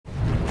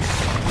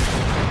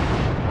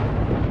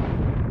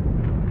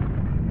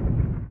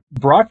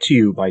Brought to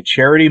you by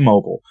Charity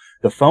Mobile,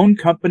 the phone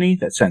company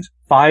that sends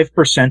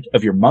 5%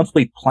 of your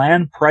monthly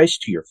plan price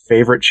to your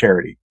favorite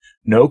charity.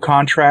 No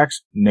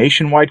contracts,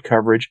 nationwide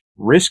coverage,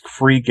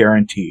 risk-free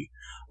guarantee.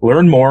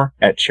 Learn more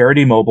at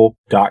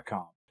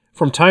CharityMobile.com.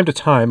 From time to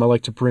time, I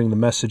like to bring the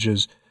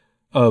messages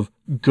of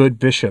good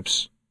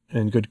bishops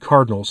and good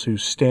cardinals who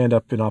stand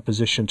up in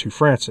opposition to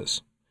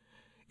Francis.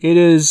 It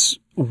is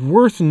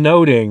worth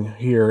noting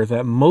here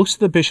that most of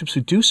the bishops who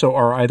do so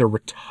are either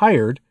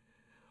retired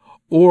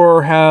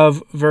or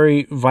have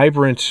very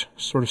vibrant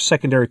sort of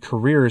secondary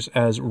careers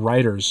as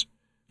writers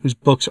whose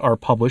books are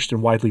published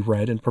and widely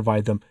read and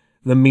provide them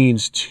the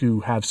means to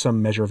have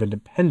some measure of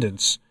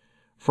independence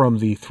from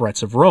the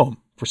threats of Rome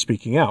for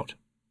speaking out.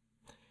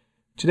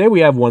 Today we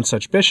have one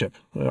such bishop,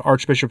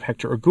 Archbishop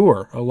Hector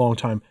Agur, a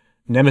longtime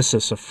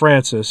nemesis of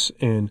Francis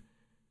in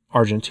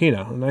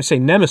Argentina. And I say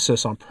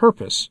nemesis on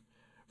purpose.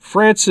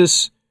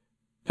 Francis,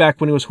 back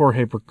when he was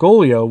Jorge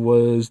Bergoglio,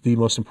 was the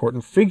most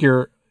important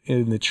figure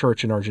in the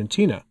church in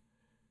Argentina,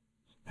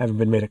 having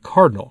been made a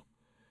cardinal.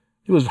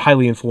 He was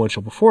highly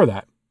influential before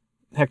that.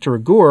 Hector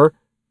Agur,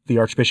 the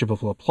Archbishop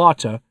of La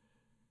Plata,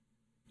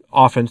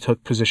 often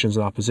took positions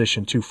in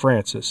opposition to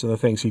Francis and the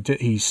things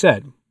he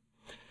said.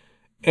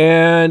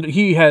 And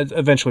he had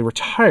eventually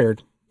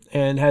retired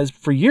and has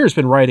for years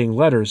been writing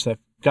letters that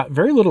got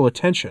very little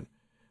attention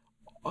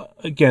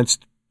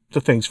against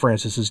the things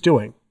Francis is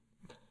doing.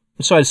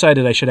 And so I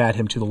decided I should add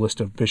him to the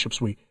list of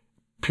bishops we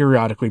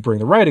periodically bring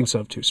the writings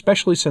of to,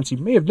 especially since you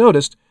may have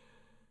noticed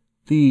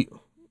the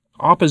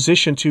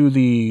opposition to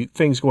the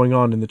things going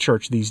on in the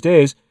church these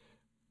days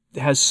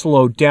has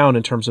slowed down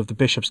in terms of the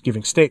bishops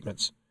giving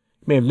statements.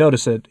 You may have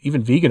noticed that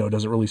even Vigano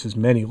doesn't release as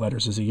many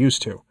letters as he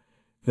used to,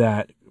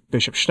 that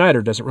Bishop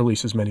Schneider doesn't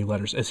release as many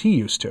letters as he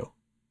used to.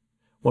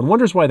 One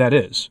wonders why that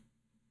is.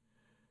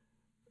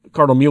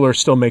 Cardinal Mueller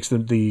still makes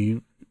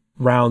the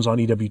rounds on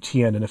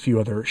EWTN and a few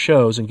other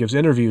shows and gives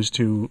interviews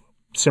to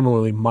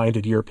similarly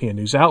minded European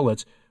news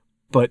outlets,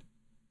 but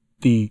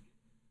the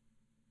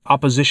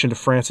opposition to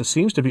Francis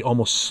seems to be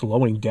almost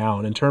slowing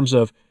down in terms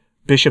of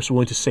bishops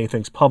willing to say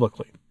things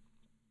publicly.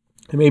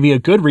 There may be a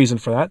good reason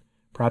for that.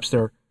 Perhaps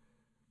they're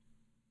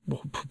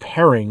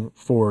preparing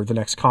for the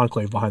next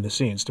conclave behind the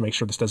scenes to make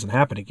sure this doesn't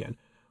happen again.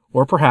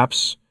 Or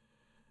perhaps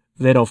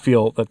they don't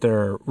feel that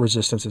their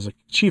resistance is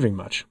achieving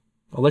much.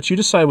 I'll let you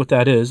decide what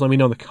that is. Let me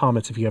know in the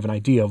comments if you have an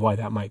idea of why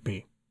that might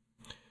be.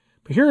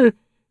 But here,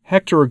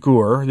 Hector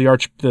Agur,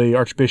 the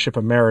Archbishop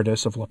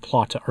Emeritus of La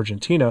Plata,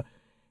 Argentina,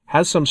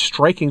 has some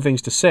striking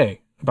things to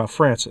say about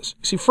Francis.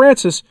 You see,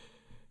 Francis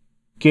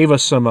gave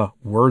us some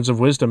words of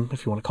wisdom,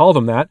 if you want to call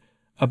them that,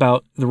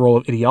 about the role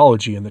of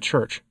ideology in the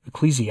church,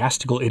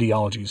 ecclesiastical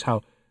ideologies,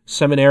 how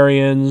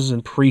seminarians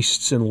and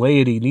priests and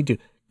laity need to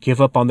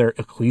give up on their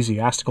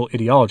ecclesiastical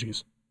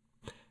ideologies.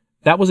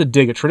 That was a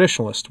dig at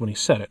traditionalists when he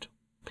said it.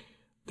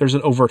 There's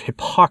an overt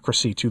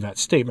hypocrisy to that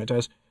statement,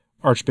 as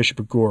Archbishop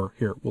Agur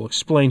here will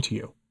explain to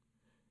you.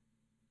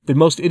 The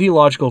most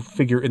ideological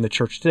figure in the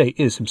church today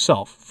is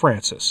himself,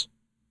 Francis.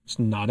 It's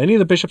not any of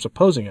the bishops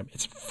opposing him.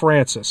 It's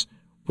Francis,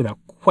 without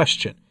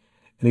question.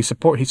 And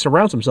he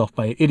surrounds himself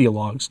by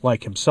ideologues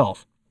like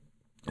himself.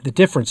 The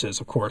difference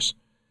is, of course,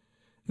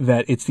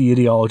 that it's the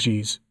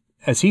ideologies,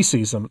 as he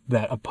sees them,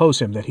 that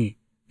oppose him that he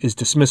is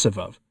dismissive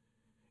of.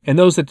 And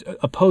those that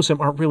oppose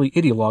him aren't really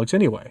ideologues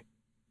anyway.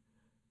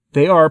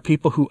 They are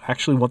people who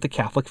actually want the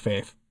Catholic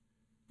faith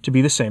to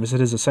be the same as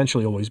it has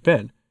essentially always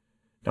been.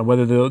 Now,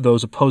 whether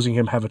those opposing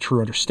him have a true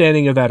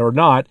understanding of that or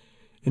not,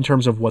 in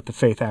terms of what the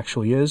faith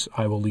actually is,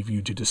 I will leave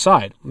you to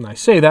decide. And I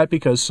say that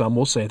because some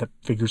will say that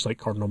figures like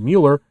Cardinal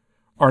Mueller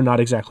are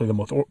not exactly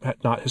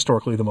not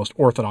historically the most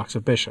orthodox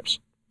of bishops.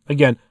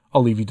 Again,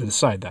 I'll leave you to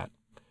decide that.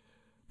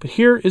 But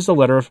here is the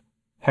letter of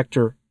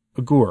Hector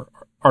Agur,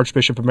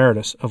 Archbishop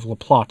Emeritus of La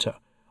Plata,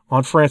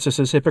 on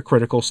Francis's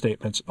hypocritical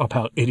statements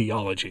about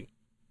ideology.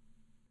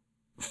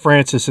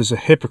 Francis is a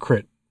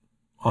hypocrite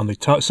on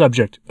the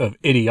subject of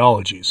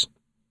ideologies.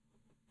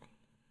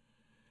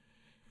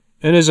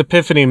 In his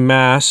Epiphany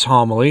Mass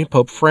homily,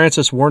 Pope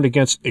Francis warned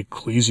against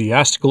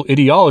ecclesiastical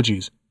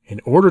ideologies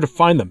in order to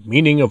find the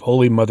meaning of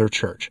Holy Mother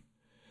Church.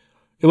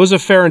 It was a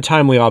fair and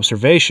timely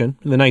observation.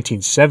 In the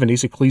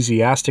 1970s,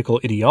 ecclesiastical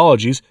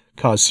ideologies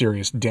caused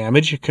serious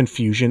damage,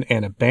 confusion,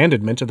 and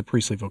abandonment of the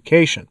priestly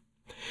vocation.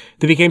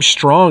 They became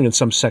strong in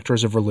some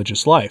sectors of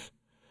religious life.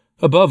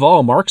 Above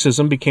all,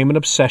 Marxism became an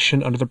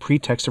obsession under the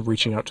pretext of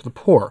reaching out to the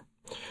poor.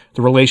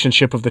 The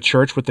relationship of the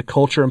church with the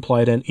culture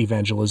implied an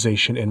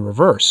evangelization in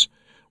reverse.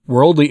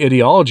 Worldly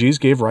ideologies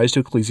gave rise to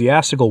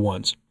ecclesiastical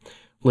ones.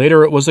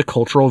 Later, it was the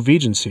cultural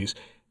vigencies.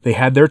 They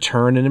had their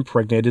turn and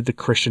impregnated the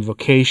Christian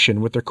vocation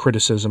with their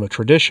criticism of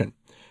tradition,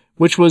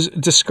 which was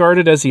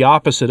discarded as the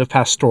opposite of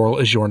pastoral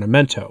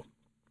aggiornamento.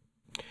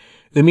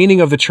 The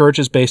meaning of the church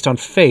is based on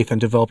faith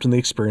and developed in the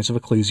experience of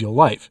ecclesial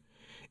life.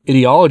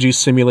 Ideologies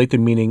simulate the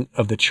meaning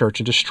of the church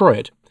and destroy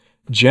it.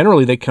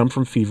 Generally, they come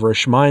from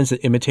feverish minds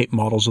that imitate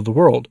models of the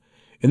world.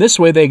 In this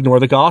way, they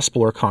ignore the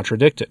gospel or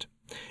contradict it.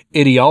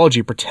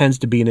 Ideology pretends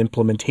to be an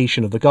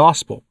implementation of the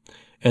gospel,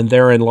 and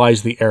therein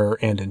lies the error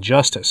and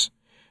injustice.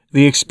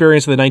 The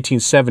experience of the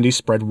 1970s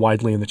spread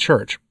widely in the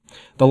Church.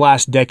 The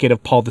last decade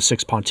of Paul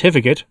VI's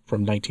pontificate,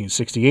 from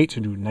 1968 to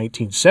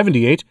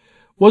 1978,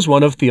 was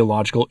one of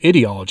theological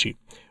ideology,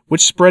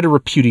 which spread a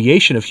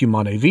repudiation of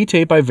Humanae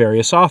Vitae by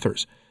various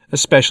authors,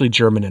 especially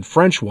German and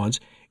French ones,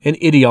 and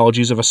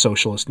ideologies of a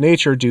socialist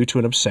nature due to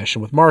an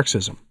obsession with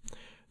Marxism.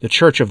 The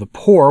Church of the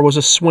Poor was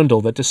a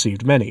swindle that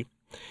deceived many.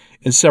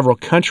 In several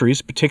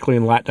countries, particularly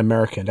in Latin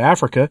America and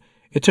Africa,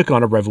 it took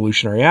on a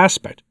revolutionary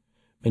aspect.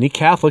 Many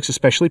Catholics,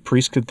 especially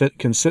priests,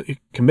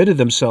 committed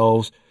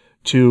themselves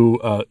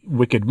to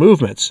wicked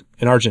movements.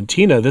 In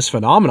Argentina, this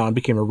phenomenon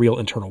became a real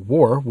internal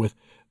war, with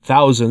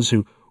thousands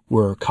who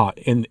were caught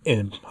in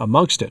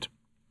amongst it.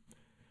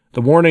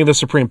 The warning of the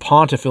Supreme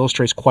Pontiff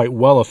illustrates quite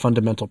well a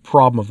fundamental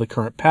problem of the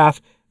current path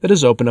that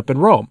has opened up in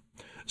Rome.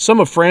 Some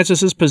of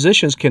Francis's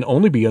positions can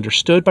only be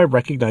understood by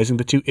recognizing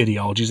the two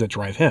ideologies that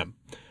drive him.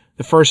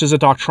 The first is a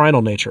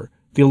doctrinal nature,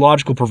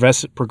 theological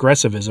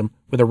progressivism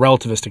with a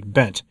relativistic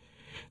bent.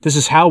 This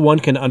is how one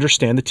can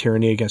understand the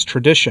tyranny against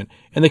tradition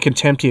and the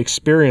contempt he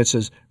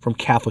experiences from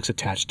Catholics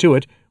attached to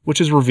it, which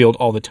is revealed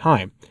all the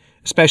time,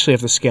 especially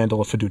after the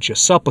scandal of fiducia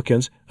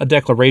supplicans, a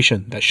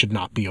declaration that should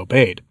not be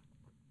obeyed.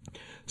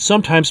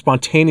 Sometimes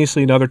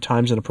spontaneously and other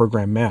times in a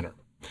programmed manner.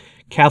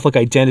 Catholic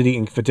identity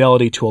and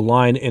fidelity to a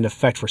line in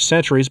effect for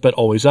centuries, but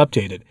always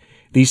updated.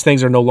 These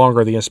things are no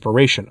longer the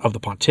inspiration of the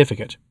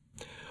pontificate.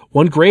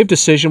 One grave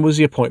decision was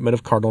the appointment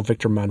of Cardinal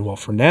Victor Manuel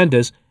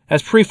Fernandez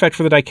as prefect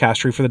for the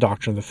dicastery for the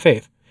doctrine of the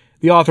faith,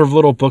 the author of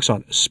little books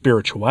on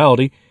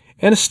spirituality,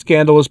 and a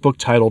scandalous book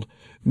titled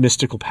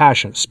Mystical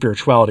Passion,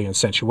 Spirituality and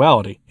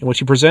Sensuality, in which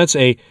he presents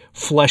a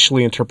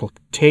fleshly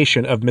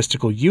interpretation of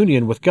mystical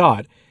union with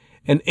God,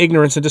 and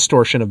ignorance and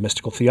distortion of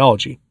mystical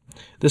theology.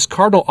 This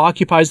cardinal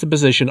occupies the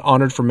position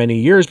honored for many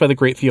years by the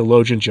great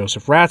theologian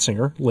Joseph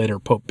Ratzinger, later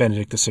Pope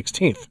Benedict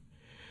XVI.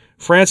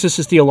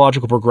 Francis's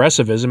theological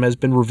progressivism has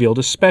been revealed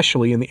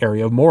especially in the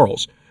area of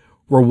morals,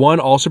 where one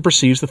also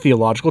perceives the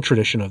theological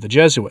tradition of the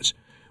Jesuits,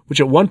 which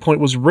at one point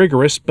was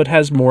rigorous but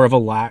has more of a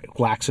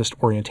laxist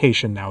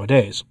orientation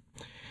nowadays.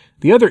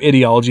 The other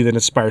ideology that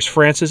inspires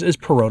Francis is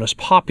Peronist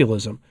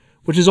populism,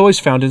 which is always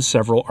found in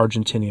several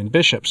Argentinian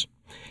bishops.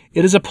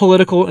 It is a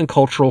political and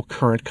cultural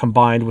current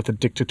combined with the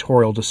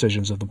dictatorial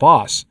decisions of the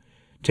boss.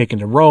 Taken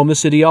to Rome,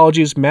 this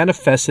ideology is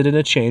manifested in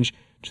a change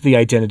to the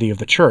identity of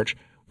the Church,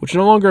 which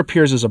no longer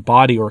appears as a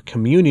body or a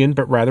communion,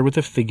 but rather with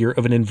the figure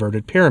of an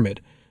inverted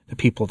pyramid, the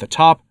people at the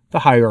top, the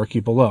hierarchy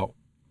below.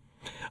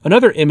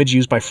 Another image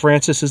used by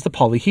Francis is the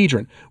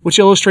polyhedron, which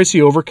illustrates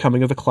the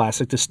overcoming of the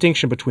classic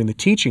distinction between the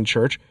teaching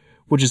church,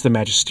 which is the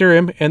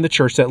magisterium, and the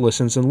church that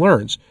listens and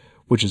learns,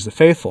 which is the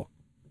faithful.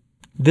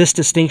 This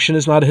distinction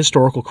is not a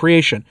historical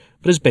creation,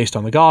 but is based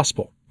on the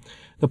gospel.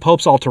 The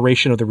Pope's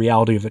alteration of the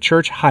reality of the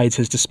Church hides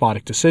his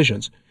despotic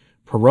decisions.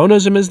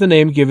 Peronism is the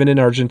name given in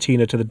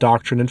Argentina to the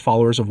doctrine and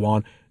followers of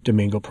Juan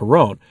Domingo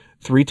Perón,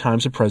 3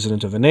 times the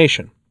president of the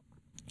nation.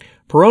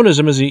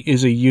 Peronism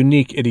is a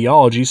unique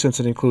ideology since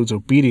it includes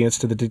obedience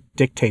to the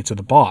dictates of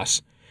the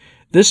boss.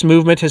 This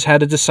movement has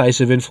had a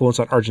decisive influence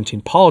on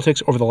Argentine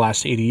politics over the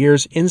last 80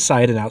 years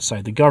inside and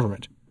outside the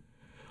government.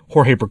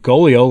 Jorge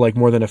Bergoglio, like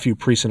more than a few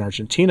priests in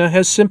Argentina,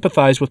 has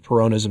sympathized with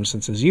Peronism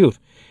since his youth,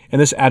 and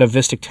this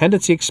atavistic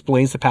tendency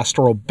explains the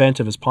pastoral bent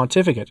of his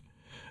pontificate.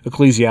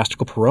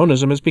 Ecclesiastical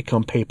Peronism has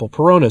become papal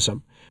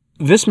Peronism.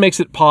 This makes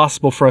it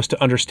possible for us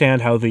to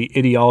understand how the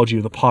ideology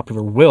of the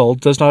popular will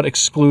does not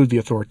exclude the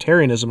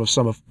authoritarianism of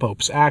some of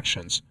Pope's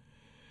actions.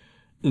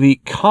 The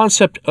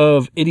concept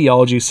of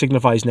ideology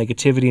signifies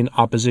negativity and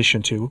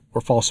opposition to, or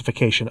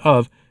falsification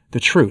of, the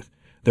truth.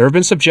 There have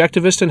been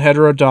subjectivist and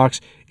heterodox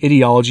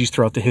ideologies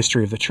throughout the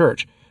history of the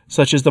Church,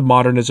 such as the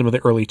modernism of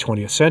the early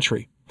 20th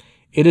century.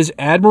 It is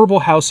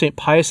admirable how St.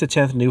 Pius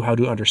X knew how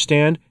to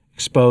understand,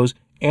 expose,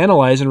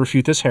 analyze, and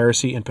refute this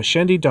heresy in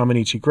Pascendi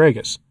Dominici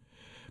Gregis.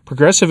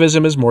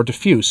 Progressivism is more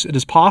diffuse. It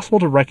is possible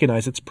to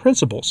recognize its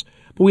principles,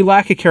 but we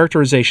lack a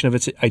characterization of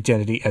its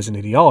identity as an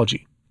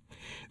ideology.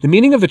 The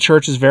meaning of the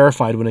Church is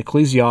verified when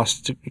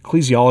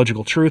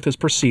ecclesiological truth is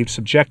perceived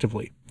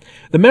subjectively.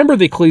 The member of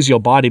the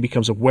ecclesial body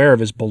becomes aware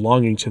of his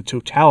belonging to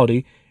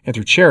totality and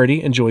through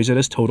charity enjoys it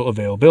as total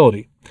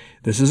availability.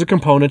 This is a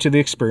component to the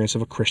experience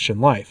of a Christian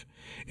life.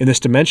 In this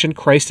dimension,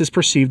 Christ is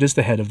perceived as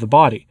the head of the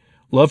body.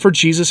 Love for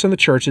Jesus and the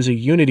Church is a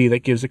unity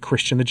that gives the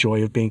Christian the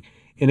joy of being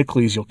in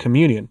ecclesial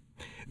communion.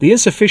 The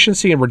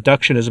insufficiency and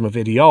reductionism of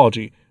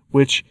ideology,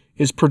 which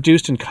is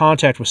produced in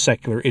contact with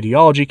secular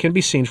ideology, can be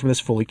seen from this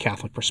fully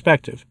Catholic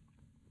perspective.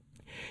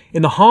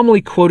 In the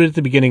homily quoted at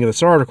the beginning of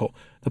this article,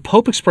 the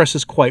Pope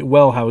expresses quite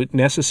well how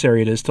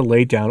necessary it is to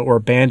lay down or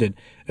abandon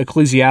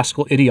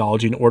ecclesiastical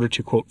ideology in order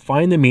to, quote,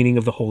 find the meaning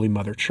of the Holy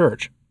Mother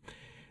Church.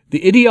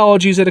 The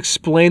ideologies that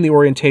explain the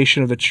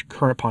orientation of the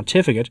current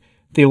pontificate,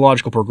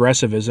 theological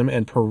progressivism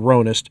and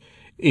Peronist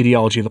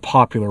ideology of the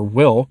popular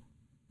will,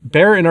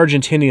 bear an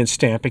Argentinian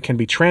stamp and can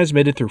be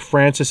transmitted through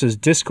Francis's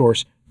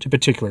discourse to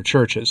particular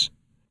churches.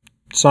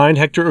 Signed,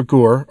 Hector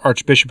Agur,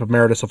 Archbishop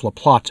Emeritus of La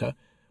Plata,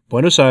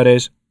 Buenos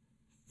Aires,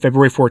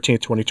 February 14,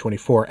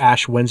 2024,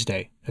 Ash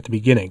Wednesday, at the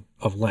beginning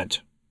of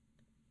Lent.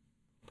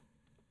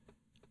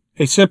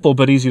 A simple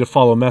but easy to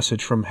follow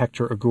message from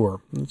Hector Agur.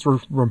 It's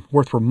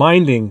worth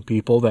reminding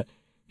people that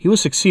he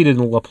was succeeded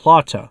in La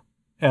Plata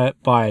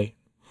by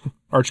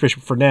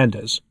Archbishop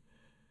Fernandez.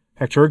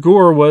 Hector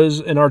Agur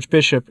was an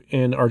archbishop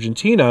in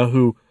Argentina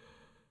who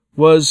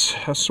was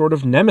a sort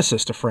of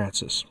nemesis to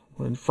Francis.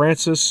 When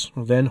Francis,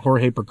 then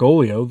Jorge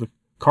Bergoglio, the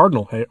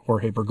Cardinal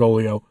Jorge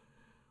Bergoglio,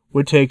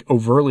 would take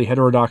overtly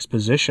heterodox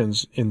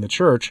positions in the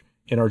church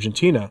in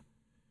Argentina,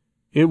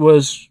 it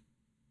was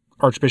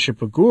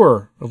Archbishop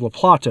Agur of La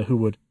Plata who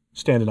would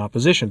stand in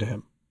opposition to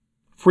him,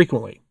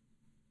 frequently.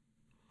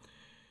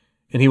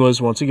 And he was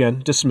once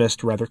again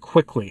dismissed rather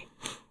quickly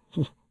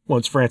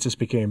once Francis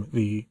became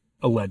the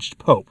alleged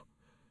pope.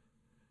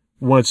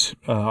 Once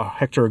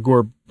Hector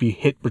Agur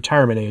hit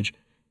retirement age,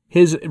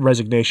 his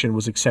resignation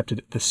was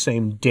accepted the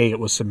same day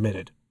it was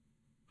submitted,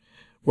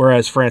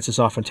 whereas Francis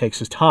often takes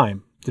his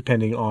time,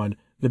 depending on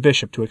the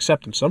bishop, to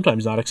accept them,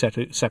 sometimes not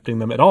accepting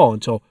them at all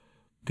until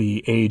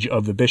the age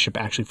of the bishop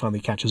actually finally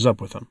catches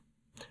up with him.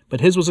 But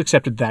his was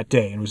accepted that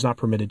day and was not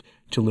permitted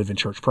to live in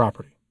church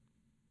property.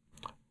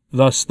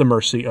 Thus, the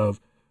mercy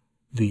of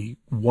the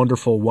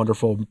wonderful,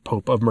 wonderful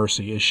Pope of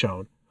Mercy is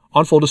shown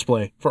on full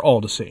display for all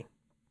to see.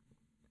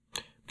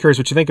 Curious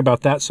what you think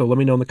about that, so let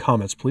me know in the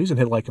comments, please, and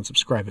hit like and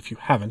subscribe if you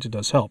haven't. It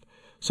does help.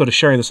 So to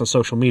sharing this on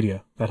social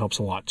media, that helps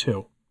a lot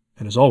too.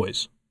 And as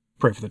always,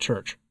 pray for the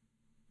church.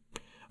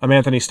 I'm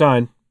Anthony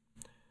Stine.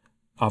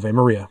 Ave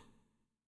Maria.